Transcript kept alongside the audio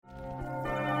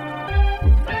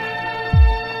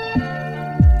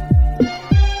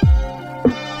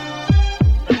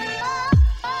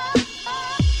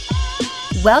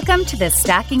Welcome to the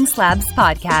Stacking Slabs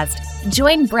podcast.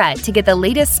 Join Brett to get the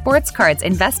latest sports cards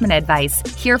investment advice,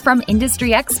 hear from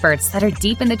industry experts that are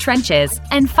deep in the trenches,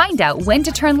 and find out when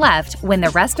to turn left when the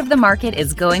rest of the market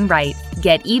is going right.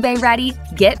 Get eBay ready,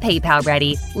 get PayPal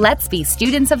ready. Let's be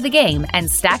students of the game and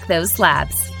stack those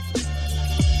slabs.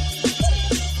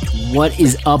 What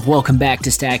is up? Welcome back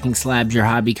to Stacking Slabs, your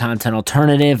hobby content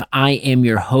alternative. I am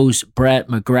your host, Brett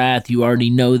McGrath. You already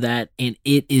know that, and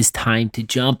it is time to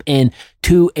jump in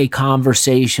to a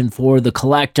conversation for the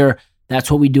collector.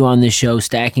 That's what we do on this show,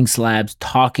 Stacking Slabs,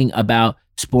 talking about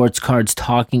sports cards,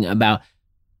 talking about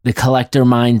the collector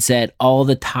mindset, all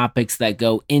the topics that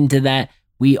go into that.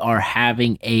 We are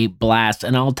having a blast,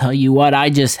 and I'll tell you what, I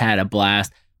just had a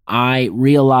blast. I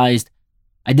realized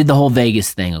I did the whole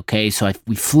Vegas thing, okay? So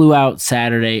we flew out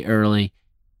Saturday early,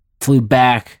 flew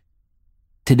back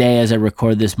today as I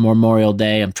record this, Memorial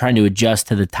Day. I'm trying to adjust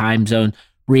to the time zone,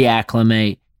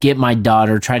 reacclimate, get my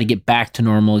daughter, try to get back to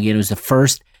normal again. It was the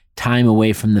first time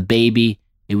away from the baby.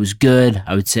 It was good.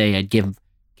 I would say I'd give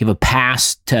a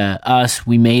pass to us.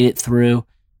 We made it through.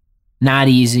 Not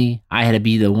easy. I had to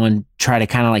be the one, try to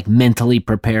kind of like mentally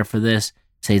prepare for this,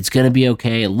 say it's going to be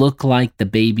okay. It looked like the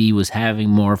baby was having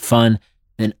more fun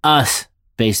than us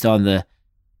based on the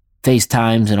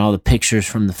FaceTimes and all the pictures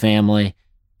from the family.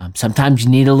 Sometimes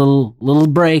you need a little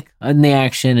break in the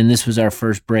action, and this was our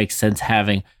first break since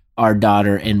having our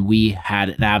daughter, and we had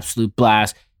an absolute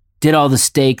blast. Did all the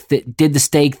steak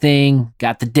thing,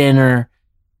 got the dinner,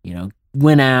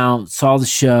 went out, saw the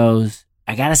shows.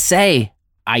 I gotta say,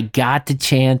 I got the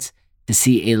chance to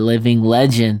see a living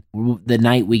legend. The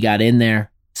night we got in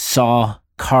there, saw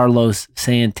Carlos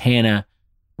Santana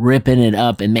ripping it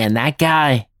up. And man, that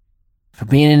guy, for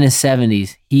being in his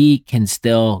 70s, he can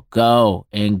still go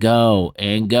and go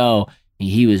and go.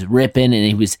 He was ripping, and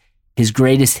he was his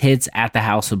greatest hits at the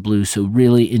House of Blues. So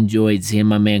really enjoyed seeing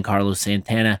my man Carlos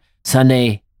Santana.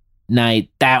 Sunday night,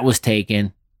 that was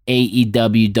taken.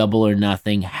 AEW Double or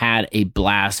Nothing, had a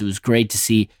blast. It was great to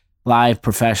see live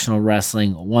professional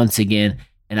wrestling once again.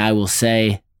 And I will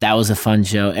say that was a fun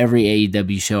show. Every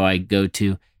AEW show I go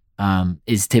to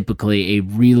is typically a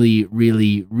really,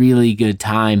 really, really good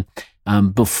time.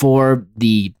 Before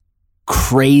the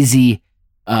crazy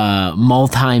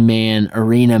multi-man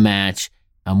arena match,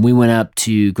 we went up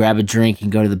to grab a drink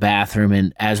and go to the bathroom.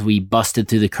 And as we busted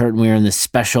through the curtain, we were in this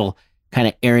special kind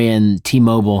of area in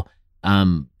T-Mobile.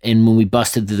 And when we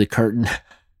busted through the curtain,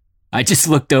 I just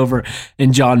looked over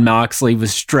and Jon Moxley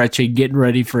was stretching, getting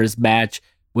ready for his match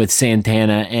with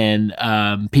Santana.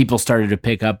 And people started to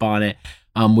pick up on it,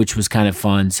 which was kind of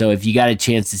fun. So if you got a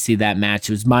chance to see that match,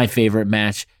 it was my favorite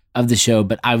match of the show,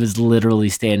 but I was literally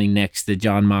standing next to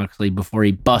Jon Moxley before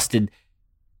he busted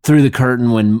through the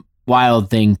curtain when Wild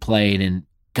Thing played. And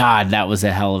God, that was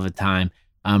a hell of a time.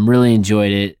 Really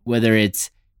enjoyed it. Whether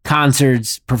it's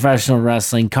concerts, professional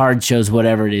wrestling, card shows,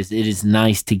 whatever it is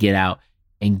nice to get out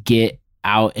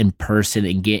in person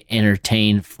and get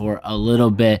entertained for a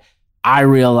little bit. I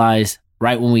realized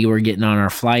right when we were getting on our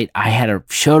flight, I had a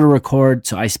show to record,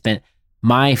 so I spent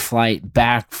my flight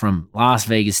back from Las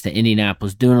Vegas to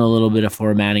Indianapolis doing a little bit of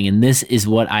formatting, and this is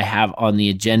what I have on the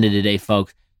agenda today,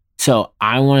 folks. So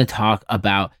I want to talk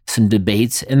about some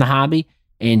debates in the hobby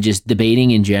and just debating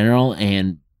in general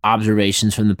and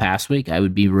observations from the past week. I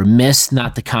would be remiss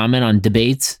not to comment on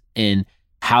debates and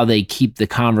how they keep the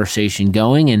conversation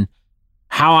going and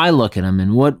how I look at them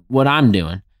and what I'm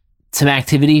doing. Some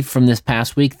activity from this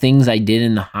past week, things I did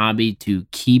in the hobby to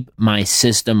keep my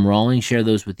system rolling, share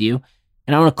those with you.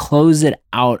 And I want to close it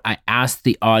out. I asked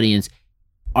the audience,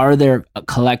 are there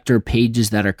collector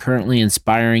pages that are currently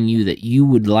inspiring you that you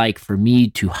would like for me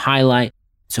to highlight?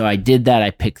 So I did that. I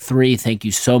picked 3. Thank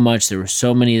you so much. There were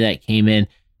so many that came in,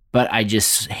 but I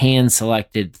just hand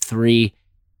selected 3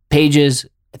 pages.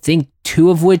 I think 2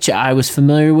 of which I was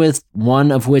familiar with,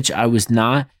 1 of which I was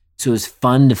not. So it was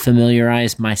fun to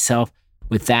familiarize myself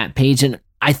with that page. And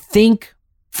I think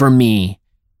for me,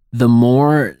 the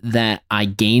more that I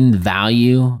gain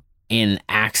value and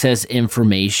access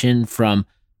information from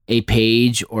a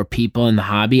page or people in the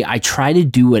hobby, I try to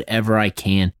do whatever I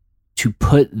can to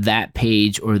put that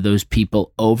page or those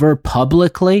people over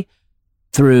publicly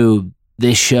through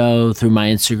this show, through my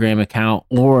Instagram account,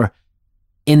 or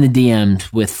in the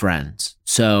DMs with friends.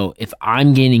 So if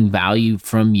I'm gaining value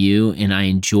from you and I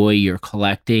enjoy your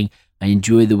collecting, I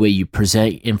enjoy the way you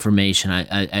present information,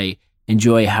 I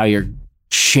enjoy how you're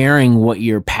sharing what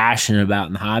you're passionate about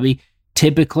in the hobby.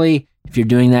 Typically, if you're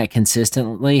doing that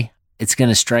consistently, it's going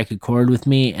to strike a chord with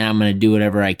me, and I'm going to do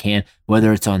whatever I can,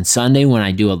 whether it's on Sunday when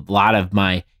I do a lot of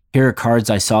my, here are cards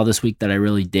I saw this week that I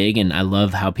really dig, and I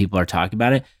love how people are talking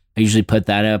about it. I usually put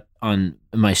that up on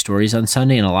my stories on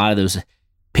Sunday, and a lot of those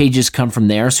pages come from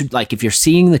there. So like if you're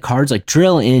seeing the cards, like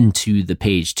drill into the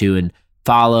page too and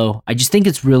follow. I just think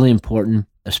it's really important,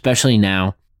 especially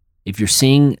now. If you're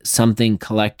seeing something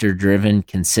collector driven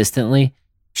consistently,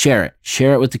 share it.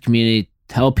 Share it with the community.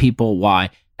 Tell people why.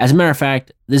 As a matter of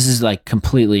fact, this is like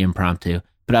completely impromptu,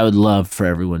 but I would love for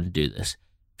everyone to do this.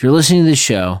 If you're listening to this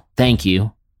show, thank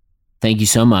you. Thank you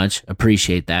so much.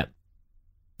 Appreciate that.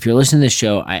 If you're listening to this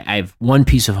show, I have one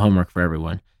piece of homework for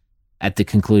everyone at the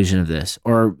conclusion of this,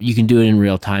 or you can do it in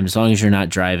real time as long as you're not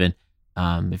driving.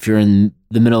 If you're in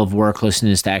the middle of work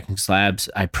listening to Stacking Slabs,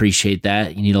 I appreciate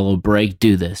that. You need a little break,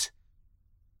 do this.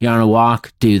 You're on a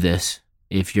walk, do this.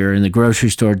 If you're in the grocery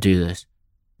store, do this.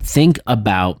 Think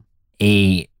about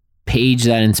a page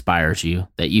that inspires you,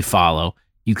 that you follow.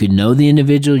 You could know the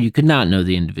individual, you could not know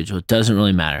the individual. It doesn't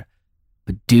really matter.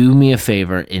 But do me a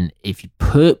favor, and if you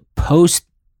post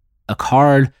a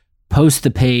card, post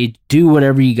the page, do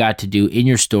whatever you got to do in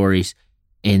your stories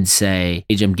and say,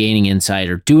 I'm gaining insight,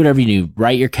 or do whatever you do,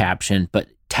 write your caption, but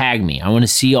tag me. I want to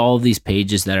see all of these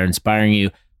pages that are inspiring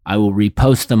you. I will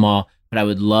repost them all, but I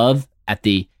would love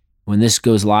when this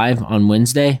goes live on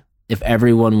Wednesday, if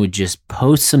everyone would just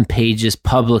post some pages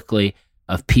publicly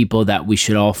of people that we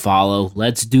should all follow.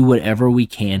 Let's do whatever we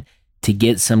can to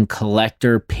get some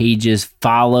collector pages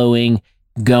following,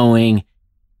 going.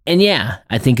 And yeah,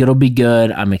 I think it'll be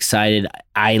good. I'm excited.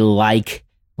 I like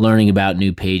learning about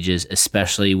new pages,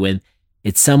 especially when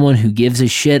it's someone who gives a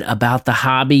shit about the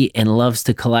hobby and loves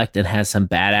to collect and has some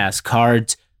badass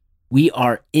cards. We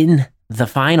are in the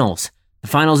finals. The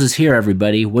finals is here,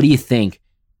 everybody. What do you think?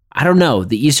 I don't know.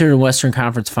 The Eastern and Western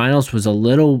Conference Finals was a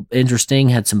little interesting,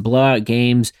 had some blowout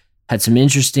games, had some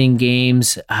interesting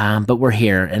games, but we're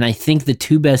here. And I think the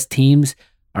two best teams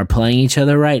are playing each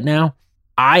other right now.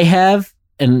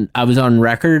 And I was on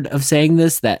record of saying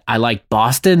this, that I like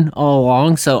Boston all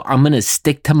along, so I'm going to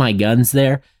stick to my guns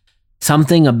there.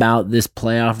 Something about this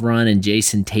playoff run and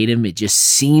Jason Tatum, it just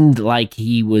seemed like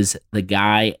he was the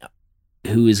guy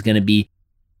who is going to be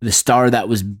the star that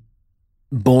was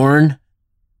born.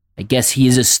 I guess he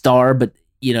is a star, but,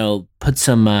 put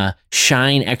some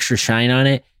extra shine on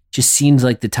it. Just seems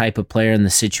like the type of player in the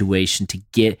situation to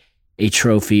get a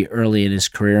trophy early in his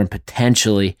career and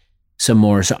potentially some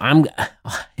more. So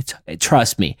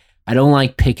trust me, I don't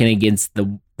like picking against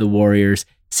the Warriors.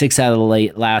 6 out of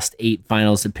the last 8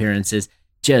 finals appearances,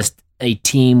 just a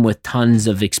team with tons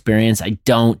of experience. I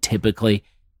don't typically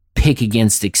pick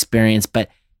against experience, but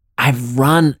I've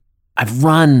run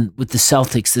with the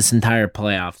Celtics this entire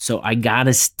playoff. So I got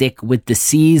to stick with the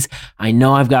C's. I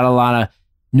know I've got a lot of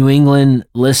New England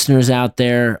listeners out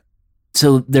there.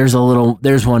 So there's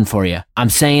one for you. I'm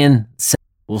saying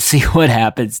we'll see what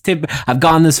happens. I've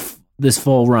gone this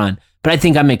full run, but I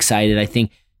think I'm excited. I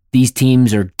think these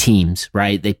teams are teams,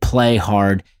 right? They play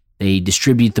hard. They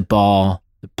distribute the ball.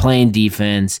 They're playing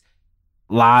defense.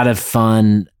 A lot of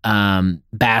fun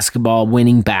basketball,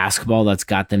 winning basketball that's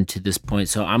got them to this point.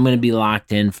 So I'm going to be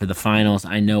locked in for the finals.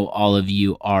 I know all of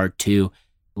you are too.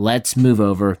 Let's move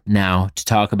over now to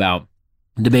talk about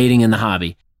debating in the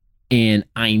hobby. And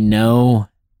I know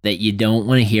that you don't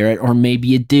want to hear it, or maybe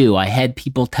you do. I had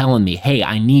people telling me, hey,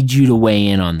 I need you to weigh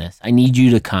in on this. I need you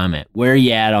to comment. Where are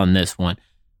you at on this one?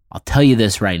 I'll tell you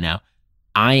this right now.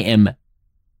 I am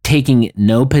taking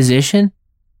no position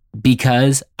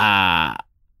because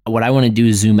what I want to do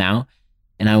is zoom out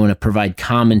and I want to provide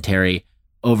commentary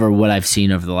over what I've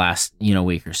seen over the last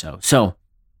week or so. So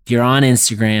if you're on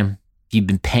Instagram, if you've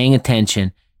been paying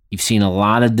attention, you've seen a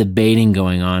lot of debating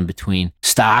going on between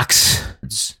stocks,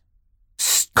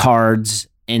 cards,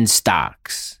 and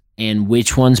stocks, and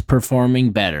which one's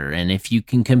performing better, and if you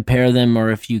can compare them or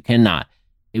if you cannot.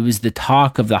 It was the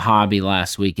talk of the hobby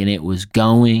last week, and it was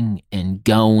going and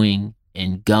going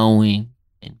and going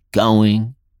and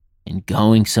going and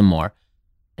going some more.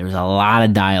 There was a lot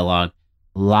of dialogue,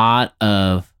 a lot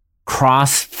of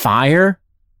crossfire,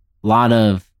 a lot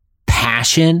of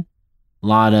passion, a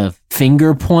lot of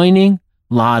finger pointing,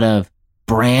 a lot of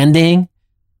branding,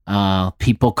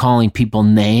 people calling people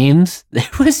names.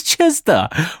 It was just a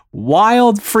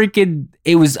wild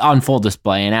it was on full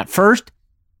display. And at first,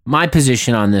 my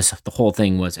position on the whole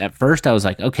thing was, at first I was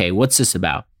like, okay, what's this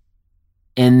about?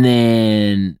 And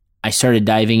then I started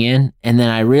diving in, and then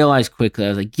I realized quickly, I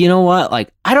was like, you know what?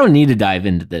 Like, I don't need to dive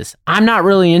into this. I'm not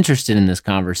really interested in this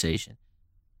conversation.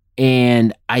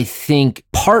 And I think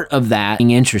part of that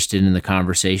being interested in the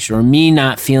conversation, or me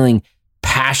not feeling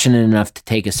passionate enough to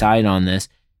take a side on this,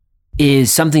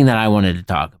 is something that I wanted to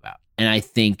talk about. And I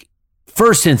think,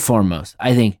 first and foremost,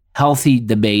 I think healthy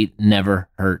debate never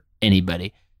hurt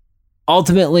anybody.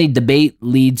 ultimately, debate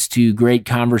leads to great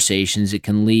conversations. It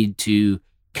can lead to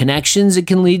connections. It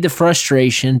can lead to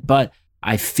frustration, but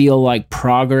I feel like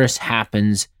progress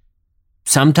happens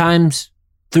sometimes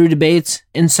through debates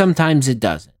and sometimes it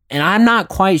doesn't. And I'm not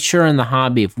quite sure in the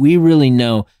hobby if we really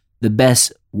know the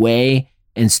best way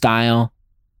and style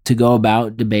to go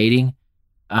about debating,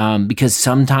 because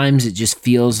sometimes it just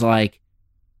feels like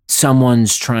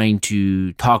someone's trying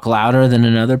to talk louder than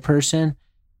another person.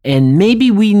 And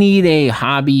maybe we need a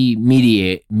hobby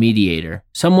mediator,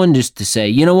 someone just to say,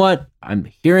 you know what, I'm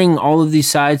hearing all of these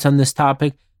sides on this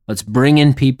topic. Let's bring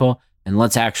in people and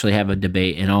let's actually have a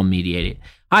debate and I'll mediate it.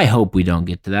 I hope we don't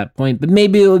get to that point, but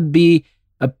maybe it would be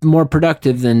more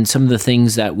productive than some of the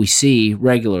things that we see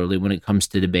regularly when it comes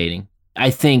to debating. I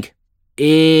think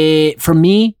for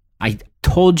me, I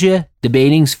told you,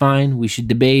 debating's fine. We should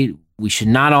debate. We should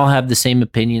not all have the same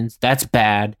opinions. That's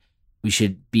bad. We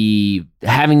should be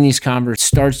having these conversations.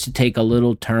 Starts to take a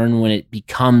little turn when it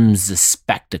becomes a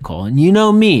spectacle. And you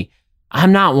know me,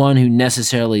 I'm not one who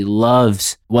necessarily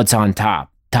loves what's on top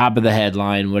of the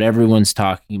headline, what everyone's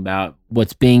talking about,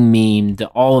 what's being memed,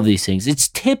 all of these things. It's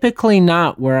typically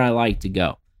not where I like to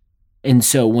go. And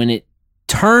so when it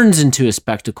turns into a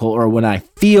spectacle, or when I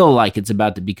feel like it's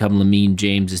about to become LaMine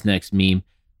James's next meme,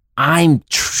 I'm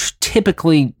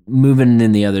typically moving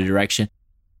in the other direction,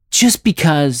 just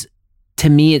because to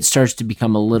me it starts to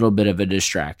become a little bit of a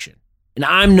distraction. And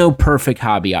I'm no perfect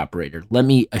hobby operator. Let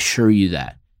me assure you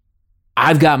that.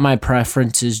 I've got my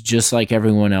preferences just like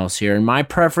everyone else here. And my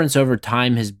preference over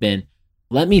time has been,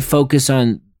 let me focus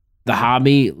on the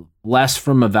hobby less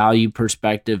from a value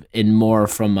perspective and more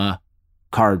from a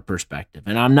card perspective.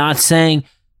 And I'm not saying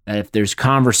that if there's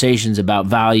conversations about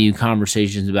value,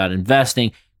 conversations about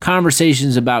investing,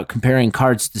 conversations about comparing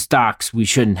cards to stocks, we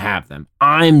shouldn't have them.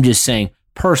 I'm just saying,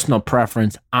 personal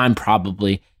preference, I'm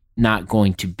probably not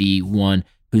going to be one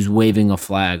who's waving a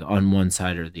flag on one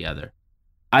side or the other.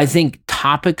 I think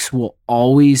topics will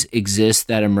always exist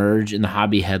that emerge in the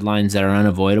hobby headlines that are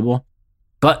unavoidable.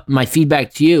 But my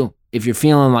feedback to you, if you're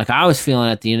feeling like I was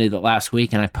feeling at the end of the last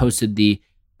week, and I posted the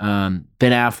Ben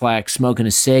Affleck smoking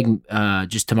a cig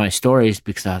just to my stories,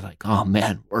 because I was like, oh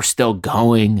man, we're still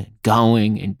going. And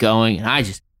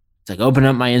it's like open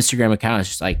up my Instagram account. It's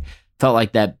just like, felt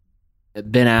like that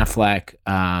Ben Affleck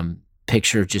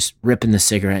picture, just ripping the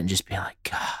cigarette and just being like,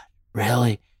 God,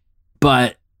 really?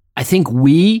 But I think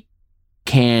we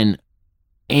can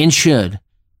and should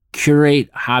curate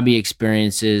hobby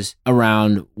experiences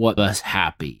around what makes us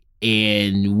happy.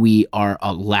 And we are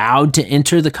allowed to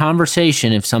enter the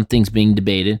conversation if something's being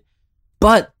debated.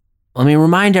 But let me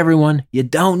remind everyone, you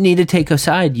don't need to take a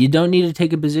side. You don't need to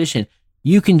take a position.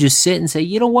 You can just sit and say,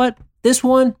 you know what? This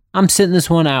one, I'm sitting this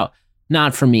one out.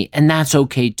 Not for me. And that's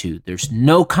okay too. There's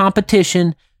no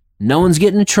competition. No one's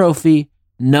getting a trophy.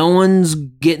 No one's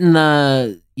getting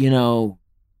the,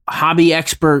 hobby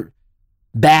expert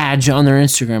badge on their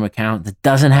Instagram account. That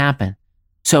doesn't happen.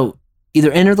 So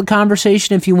either enter the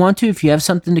conversation if you want to, if you have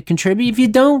something to contribute. If you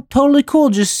don't, totally cool.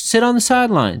 Just sit on the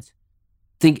sidelines.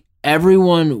 I think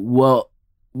everyone will,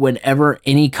 whenever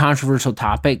any controversial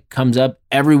topic comes up,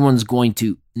 everyone's going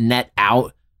to net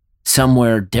out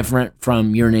somewhere different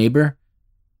from your neighbor.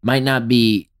 Might not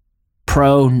be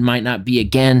pro, might not be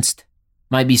against,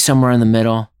 might be somewhere in the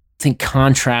middle. I think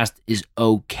contrast is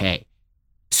okay.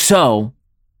 So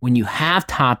when you have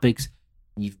topics,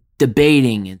 you're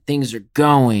debating and things are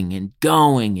going,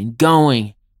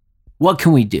 what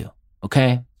can we do?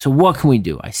 Okay. So what can we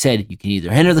do? I said you can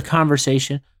either enter the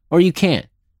conversation or you can't.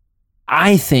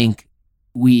 I think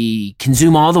we can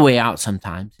zoom all the way out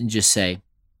sometimes and just say,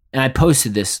 and I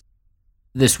posted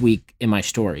this week in my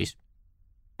stories,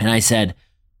 and I said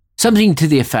something to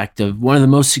the effect of, one of the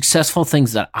most successful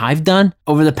things that I've done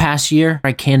over the past year,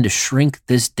 I can to shrink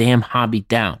this damn hobby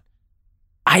down.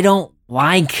 I don't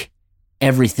like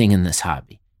everything in this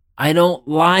hobby. I don't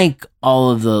like all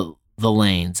of the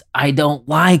lanes. I don't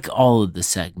like all of the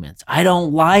segments. I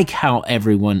don't like how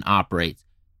everyone operates.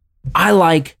 I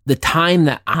like the time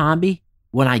that hobby,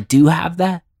 when I do have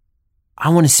that, I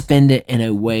want to spend it in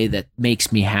a way that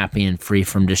makes me happy and free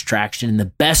from distraction. And the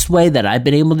best way that I've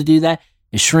been able to do that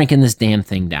is shrinking this damn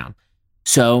thing down.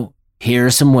 So here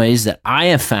are some ways that I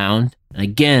have found, and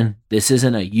again, this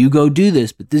isn't a you go do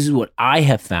this, but this is what I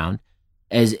have found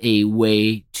as a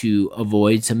way to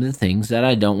avoid some of the things that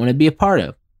I don't want to be a part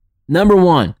of. Number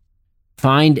one,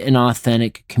 find an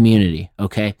authentic community,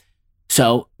 okay?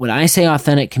 So when I say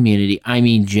authentic community, I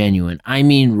mean genuine. I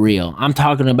mean real. I'm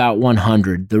talking about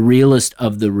 100, the realest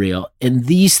of the real. And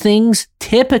these things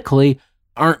typically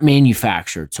aren't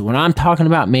manufactured. So when I'm talking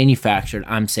about manufactured,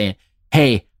 I'm saying,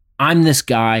 hey, I'm this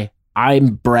guy.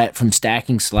 I'm Brett from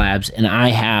Stacking Slabs, and I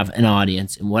have an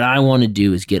audience. And what I want to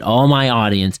do is get all my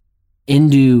audience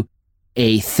into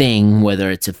a thing,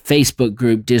 whether it's a Facebook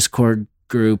group, Discord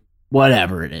group,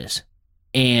 whatever it is.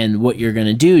 And what you're going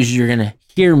to do is you're going to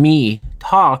hear me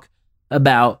talk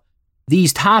about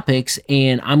these topics,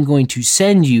 and I'm going to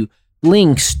send you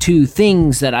links to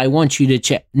things that I want you to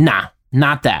check. Nah,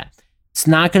 not that. It's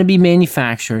not going to be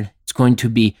manufactured. It's going to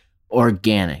be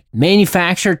organic.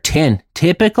 Manufactured, 10.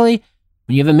 Typically,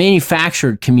 when you have a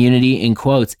manufactured community, in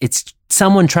quotes, it's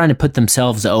someone trying to put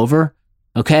themselves over.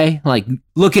 Okay? Like,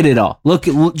 look at it all.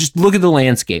 Just look at the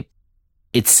landscape.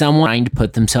 It's someone trying to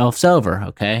put themselves over.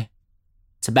 Okay?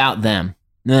 It's about them.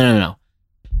 No.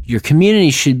 Your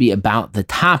community should be about the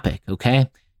topic. Okay?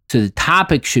 So the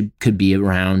topic could be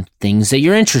around things that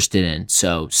you're interested in.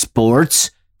 So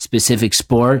sports, specific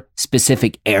sport,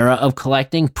 specific era of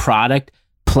collecting, product,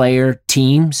 player,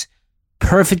 teams.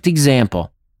 Perfect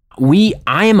example.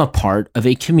 I am a part of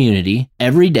a community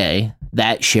every day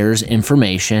that shares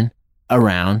information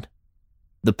around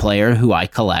the player who I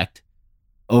collect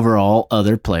over all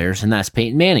other players, and that's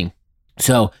Peyton Manning.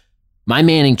 So my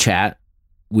Manning chat,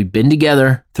 we've been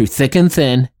together through thick and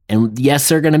thin, and yes,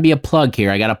 there's going to be a plug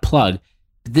here. I got a plug.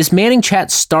 This Manning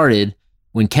chat started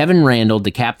when Kevin Randall,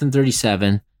 the Captain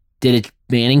 37, did a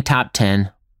Manning top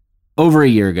 10 over a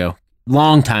year ago,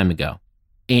 long time ago.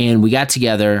 And we got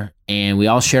together and we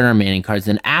all shared our Manning cards.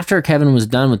 And after Kevin was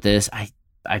done with this,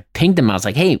 I pinged him. I was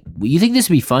like, hey, you think this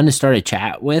would be fun to start a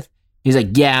chat with? He's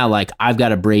like, yeah, like I've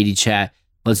got a Brady chat.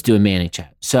 Let's do a Manning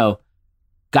chat. So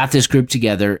got this group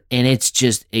together, and it's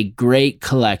just a great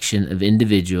collection of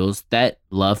individuals that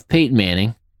love Peyton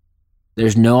Manning.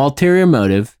 There's no ulterior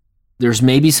motive. There's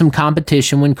maybe some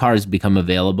competition when cards become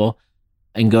available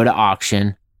and go to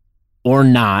auction or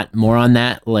not. More on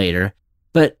that later.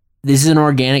 But this is an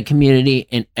organic community,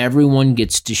 and everyone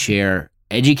gets to share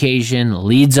education,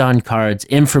 leads on cards,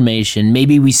 information.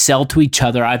 Maybe we sell to each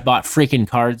other. I bought freaking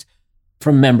cards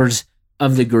from members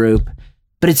of the group,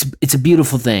 but it's a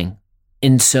beautiful thing.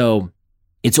 And so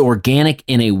it's organic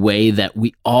in a way that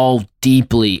we all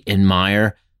deeply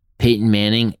admire Peyton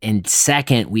Manning. And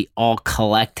second, we all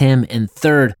collect him. And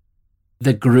third,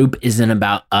 the group isn't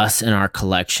about us and our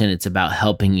collection. It's about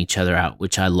helping each other out,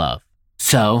 which I love.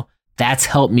 So that's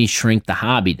helped me shrink the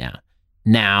hobby down.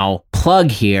 Now,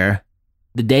 plug here,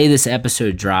 the day this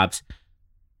episode drops,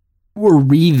 we're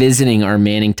revisiting our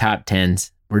Manning top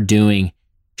 10s. We're doing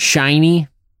shiny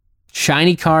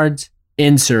cards,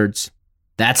 inserts.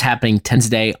 That's happening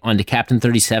Wednesday on the Captain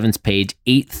 37's page,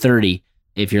 8:30.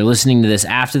 If you're listening to this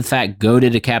after the fact, go to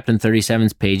the Captain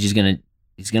 37's page. He's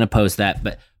gonna post that.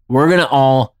 But we're gonna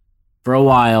all, for a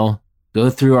while, go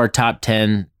through our top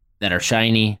 10 that are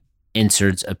shiny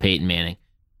inserts of Peyton Manning.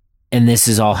 And this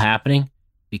is all happening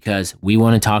because we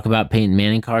want to talk about Peyton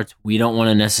Manning cards. We don't want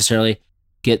to necessarily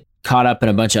get caught up in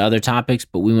a bunch of other topics,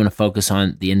 but we want to focus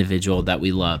on the individual that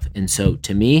we love. And so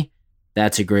to me,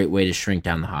 that's a great way to shrink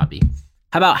down the hobby.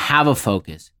 How about have a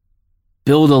focus?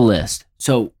 Build a list.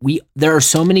 So there are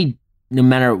so many, no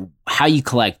matter how you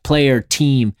collect, player,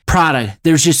 team, product,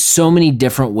 there's just so many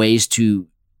different ways to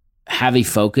have a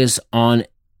focus on,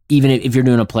 even if you're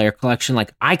doing a player collection.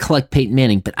 Like I collect Peyton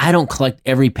Manning, but I don't collect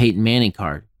every Peyton Manning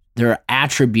card. There are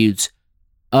attributes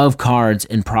of cards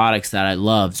and products that I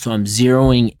love. So I'm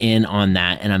zeroing in on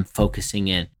that and I'm focusing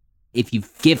in. If you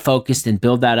get focused and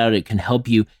build that out, it can help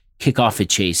you kick off a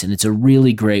chase. And it's a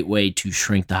really great way to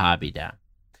shrink the hobby down.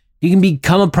 You can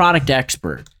become a product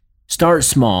expert. Start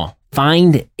small.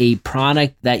 Find a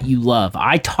product that you love.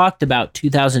 I talked about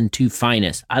 2002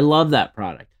 Finest. I love that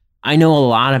product. I know a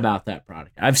lot about that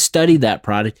product. I've studied that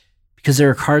product because there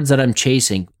are cards that I'm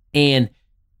chasing. And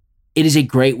it is a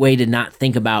great way to not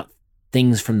think about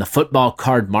things from the football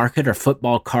card market or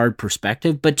football card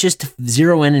perspective, but just to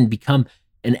zero in and become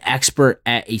an expert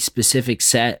at a specific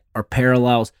set or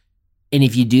parallels. And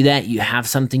if you do that, you have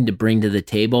something to bring to the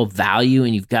table, value,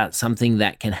 and you've got something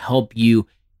that can help you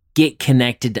get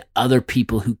connected to other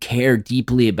people who care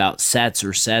deeply about sets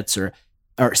or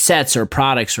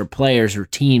products or players or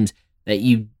teams that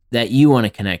you want to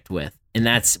connect with. And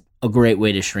that's a great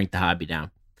way to shrink the hobby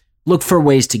down. Look for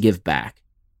ways to give back.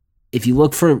 If you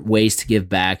look for ways to give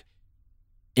back,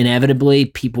 inevitably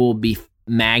people will be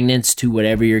magnets to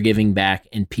whatever you're giving back,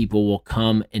 and people will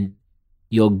come and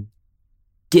you'll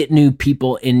get new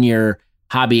people in your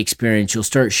hobby experience. You'll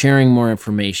start sharing more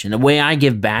information. The way I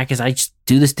give back is I just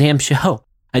do this damn show.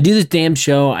 I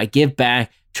give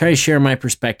back, try to share my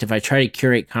perspective. I try to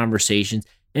curate conversations.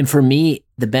 And for me,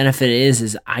 the benefit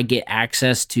is I get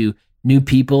access to new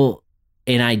people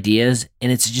and ideas. And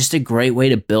it's just a great way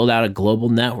to build out a global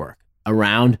network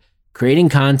around creating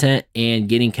content and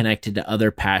getting connected to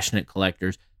other passionate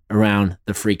collectors around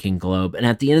the freaking globe. And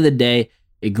at the end of the day,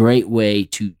 a great way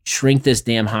to shrink this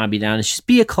damn hobby down is just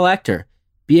be a collector.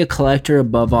 Be a collector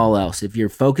above all else. If you're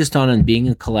focused on being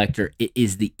a collector, it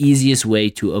is the easiest way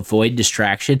to avoid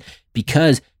distraction,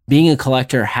 because being a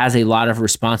collector has a lot of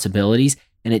responsibilities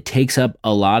and it takes up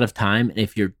a lot of time. And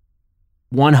if you're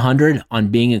 100 on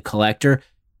being a collector,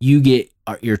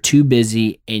 you're too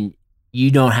busy and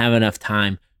you don't have enough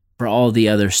time for all the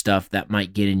other stuff that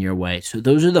might get in your way. So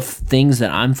those are the things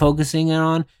that I'm focusing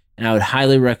on. And I would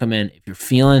highly recommend, if you're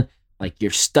feeling like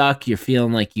you're stuck, you're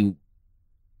feeling like you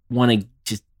want to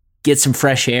just get some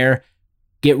fresh air,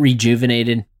 get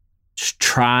rejuvenated, just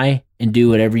try and do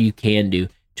whatever you can do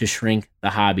to shrink the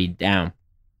hobby down.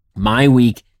 My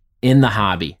week in the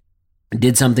hobby, I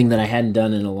did something that I hadn't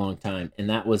done in a long time, and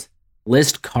that was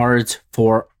list cards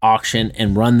for auction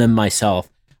and run them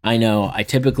myself. I know I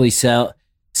typically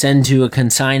send to a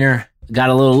consignor, got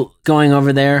a little going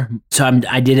over there, so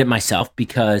I did it myself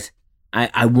because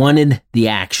I wanted the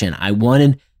action. I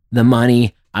wanted the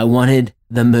money. I wanted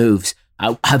the moves.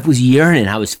 I was yearning.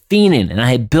 I was fiending, and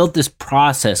I had built this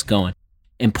process going.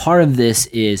 And part of this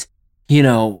is,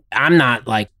 I'm not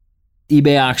like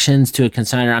eBay auctions to a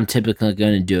consignor. I'm typically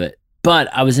going to do it. But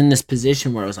I was in this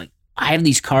position where I was like, I have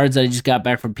these cards that I just got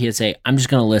back from PSA. I'm just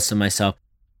going to list them myself,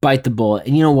 bite the bullet.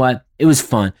 And you know what? It was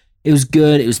fun. It was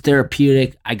good. It was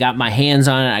therapeutic. I got my hands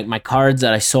on it. My cards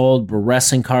that I sold were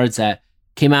wrestling cards that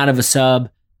came out of a sub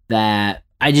that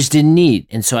I just didn't need.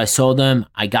 And so I sold them.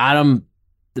 I got them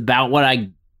about what I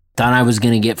thought I was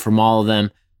going to get from all of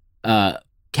them.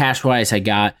 Cash-wise, I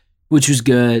got, which was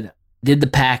good. Did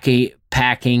the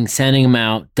packing, sending them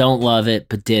out. Don't love it,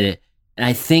 but did it. And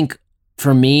I think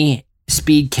for me,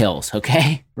 speed kills,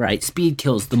 okay? Right? Speed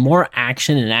kills. The more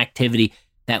action and activity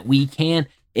that we can,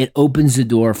 it opens the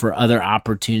door for other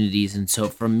opportunities. And so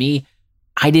for me,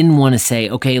 I didn't want to say,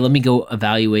 okay, let me go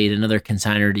evaluate another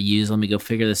consignor to use. Let me go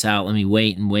figure this out. Let me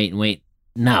wait and wait and wait.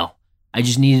 No, I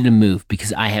just needed to move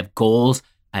because I have goals.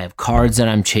 I have cards that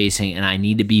I'm chasing and I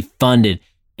need to be funded.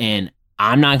 And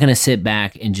I'm not going to sit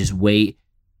back and just wait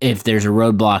if there's a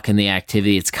roadblock in the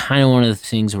activity. It's kind of one of the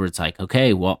things where it's like,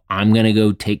 okay, well, I'm going to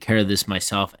go take care of this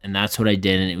myself. And that's what I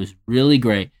did. And it was really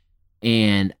great.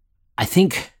 And I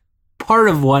think part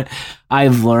of what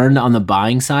I've learned on the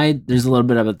buying side, there's a little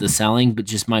bit about the selling, but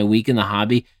just my week in the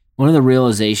hobby, one of the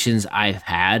realizations I've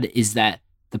had is that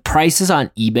the prices on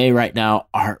eBay right now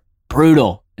are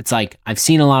brutal. It's like, I've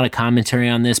seen a lot of commentary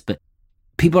on this, but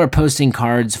people are posting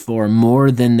cards for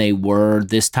more than they were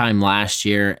this time last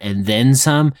year and then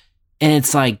some. And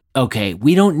it's like, okay,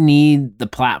 we don't need the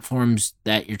platforms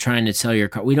that you're trying to sell your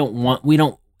card.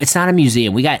 It's not a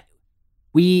museum.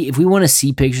 If we want to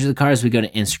see pictures of the cards, we go to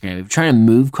Instagram. If you're trying to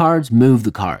move cards, move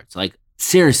the cards. Like,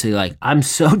 seriously, like, I'm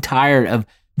so tired of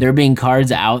there being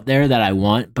cards out there that I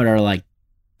want, but are like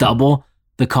double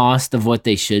the cost of what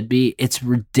they should be. It's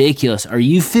ridiculous. Are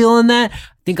you feeling that?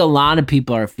 I think a lot of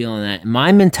people are feeling that. And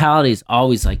my mentality is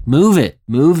always like, move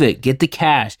it, get the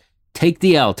cash, take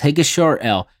the L, take a short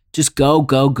L, just go.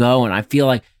 And I feel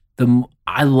like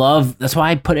that's why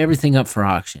I put everything up for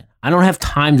auction. I don't have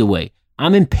time to wait.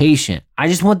 I'm impatient. I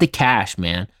just want the cash,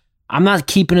 man. I'm not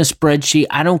keeping a spreadsheet.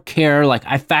 I don't care. Like,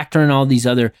 I factor in all these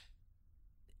other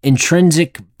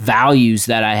intrinsic values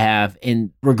that I have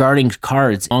in regarding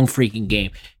cards. Long freaking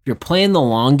game. If you're playing the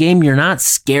long game, you're not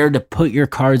scared to put your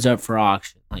cards up for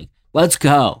auction. Like, let's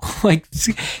go.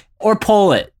 Or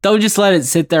pull it. Don't just let it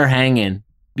sit there hanging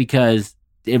because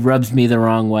it rubs me the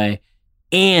wrong way.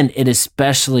 And it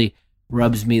especially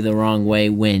rubs me the wrong way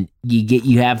when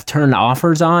you have turned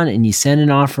offers on and you send an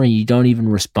offer and you don't even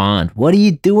respond. What are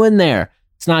you doing there?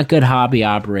 It's not good hobby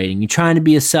operating. You're trying to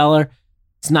be a seller.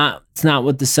 It's not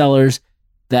what the sellers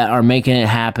that are making it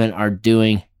happen are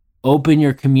doing. Open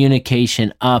your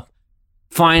communication up.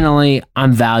 Finally,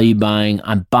 I'm value buying.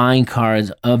 I'm buying cards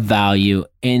of value.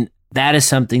 And that is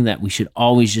something that we should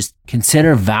always just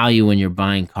consider value when you're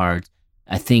buying cards.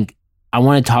 I think I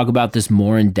want to talk about this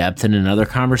more in depth in another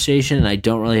conversation, and I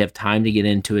don't really have time to get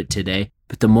into it today.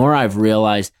 But the more I've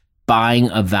realized buying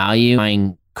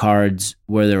cards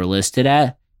where they're listed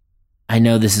at, I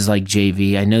know this is like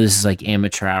JV, I know this is like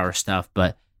amateur hour stuff,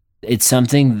 but it's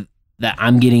something that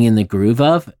I'm getting in the groove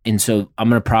of. And so I'm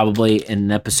going to probably in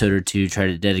an episode or two try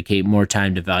to dedicate more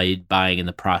time to value buying in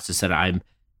the process that I'm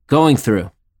going through.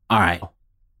 All right,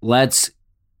 let's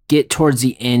get towards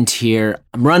the end here.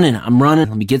 I'm running.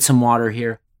 Let me get some water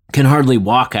here. Can hardly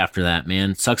walk after that,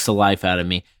 man. Sucks the life out of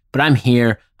me. But I'm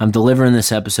here. I'm delivering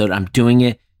this episode. I'm doing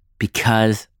it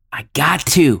because I got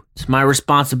to. It's my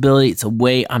responsibility. It's a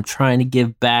way I'm trying to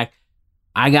give back.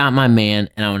 I got my man,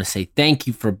 and I want to say thank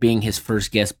you for being his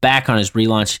first guest back on his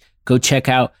relaunch. Go check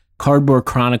out Cardboard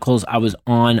Chronicles. I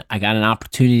got an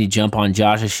opportunity to jump on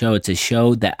Josh's show. It's a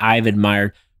show that I've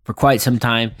admired for quite some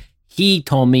time. He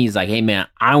told me, he's like, hey man,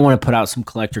 I want to put out some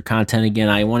collector content again.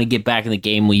 I want to get back in the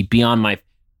game. Will you be on my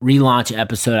relaunch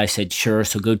episode? I said, sure.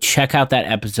 So go check out that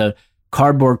episode,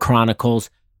 Cardboard Chronicles.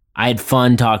 I had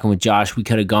fun talking with Josh. We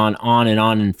could have gone on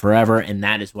and forever, and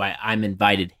that is why I'm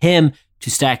invited him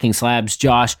to Stacking Slabs.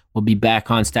 Josh will be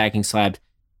back on Stacking Slabs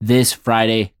this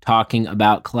Friday talking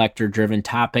about collector-driven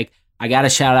topic. I got to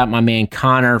shout out my man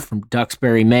Connor from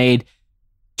Duxbury Made.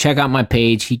 Check out my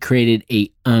page. He created an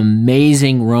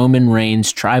amazing Roman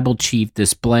Reigns Tribal Chief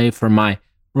display for my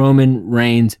Roman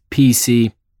Reigns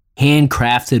PC.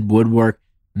 Handcrafted woodwork,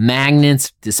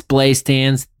 magnets, display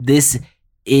stands. This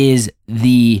is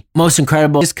the most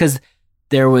incredible, just because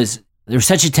there was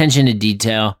such attention to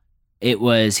detail. He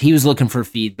was looking for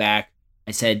feedback.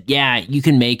 I said, yeah, you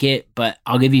can make it, but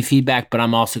I'll give you feedback, but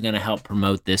I'm also going to help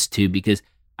promote this too, because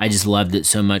I just loved it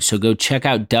so much. So go check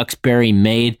out Duxbury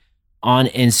Made on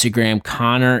Instagram.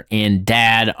 Connor and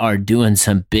Dad are doing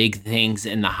some big things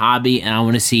in the hobby, and I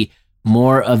want to see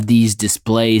more of these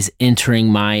displays entering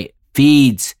my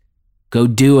feeds. Go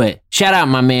do it. Shout out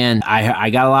my man.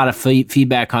 I got a lot of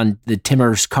feedback on the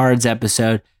Timbers Cards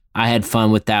episode. I had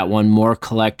fun with that one. More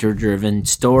collector-driven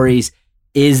stories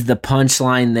is the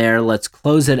punchline there. Let's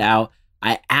close it out.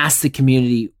 I asked the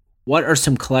community, what are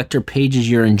some collector pages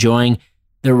you're enjoying?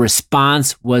 The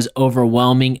response was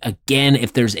overwhelming. Again,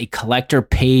 if there's a collector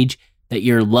page that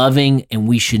you're loving and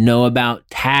we should know about,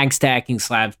 tag Stacking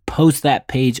Slabs, post that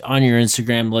page on your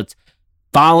Instagram. Let's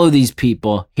follow these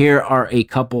people. Here are a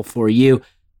couple for you.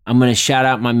 I'm going to shout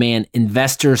out my man,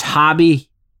 Investors Hobby.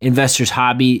 Investors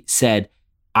Hobby said,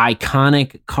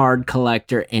 iconic card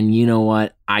collector. And you know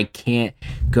what? I can't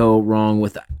go wrong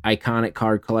with iconic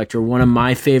card collector. One of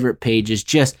my favorite pages,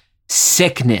 just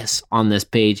sickness on this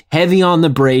page. Heavy on the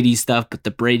Brady stuff, but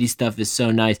the Brady stuff is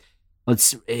so nice.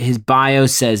 His bio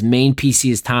says, main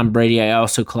PC is Tom Brady. I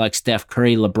also collect Steph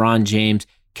Curry, LeBron James,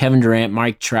 Kevin Durant,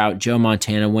 Mike Trout, Joe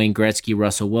Montana, Wayne Gretzky,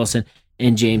 Russell Wilson,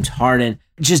 and James Harden.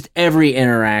 Just every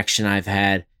interaction I've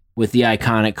had with the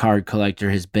iconic card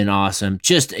collector has been awesome.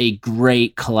 Just a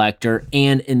great collector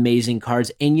and amazing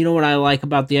cards. And you know what I like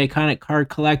about the iconic card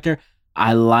collector?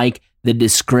 I like the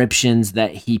descriptions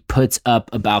that he puts up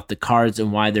about the cards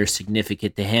and why they're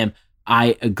significant to him.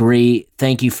 I agree.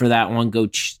 Thank you for that one. Go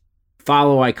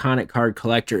follow Iconic Card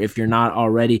Collector if you're not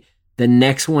already. The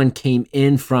next one came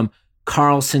in from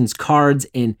Carlson's Cards,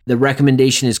 and the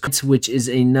recommendation is, which is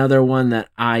another one that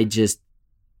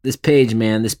this page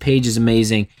is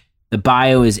amazing. The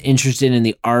bio is interested in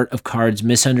the art of cards,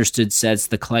 misunderstood sets,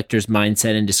 the collector's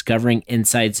mindset, and discovering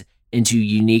insights into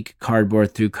unique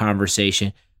cardboard through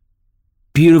conversation.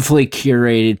 Beautifully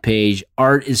curated page.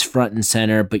 Art is front and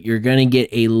center, but you're going to get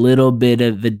a little bit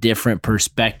of a different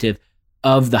perspective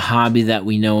of the hobby that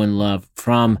we know and love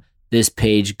from this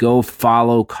page. Go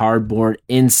follow Cardboard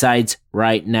Insights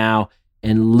right now.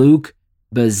 And Luke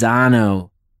Bazzano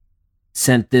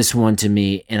sent this one to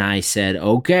me, and I said,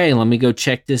 okay, let me go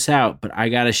check this out. But I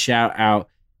got to shout out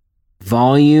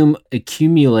Volume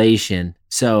Accumulation.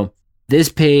 So this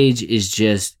page is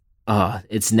just,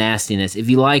 it's nastiness. If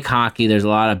you like hockey, there's a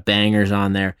lot of bangers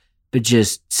on there, but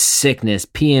just sickness.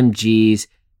 PMGs.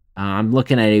 I'm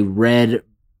looking at a red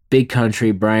Big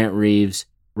Country Bryant Reeves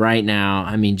right now.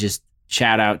 I mean, just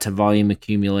shout out to Volume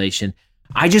Accumulation.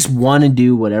 I just want to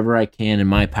do whatever I can in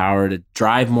my power to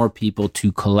drive more people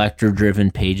to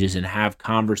collector-driven pages and have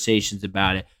conversations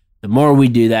about it. The more we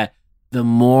do that, the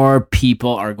more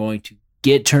people are going to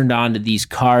get turned on to these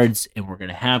cards, and we're going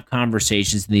to have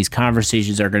conversations, and these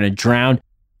conversations are going to drown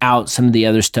out some of the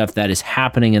other stuff that is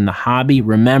happening in the hobby.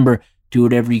 Remember, do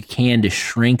whatever you can to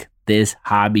shrink this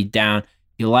hobby down. If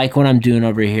you like what I'm doing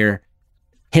over here,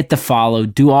 hit the follow,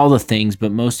 do all the things,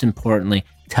 but most importantly,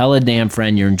 tell a damn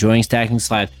friend you're enjoying Stacking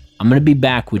Slabs. I'm going to be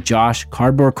back with Josh,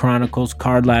 Cardboard Chronicles,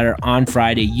 Card Ladder on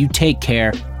Friday. You take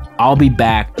care. I'll be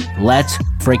back. Let's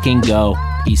freaking go.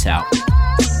 Peace out.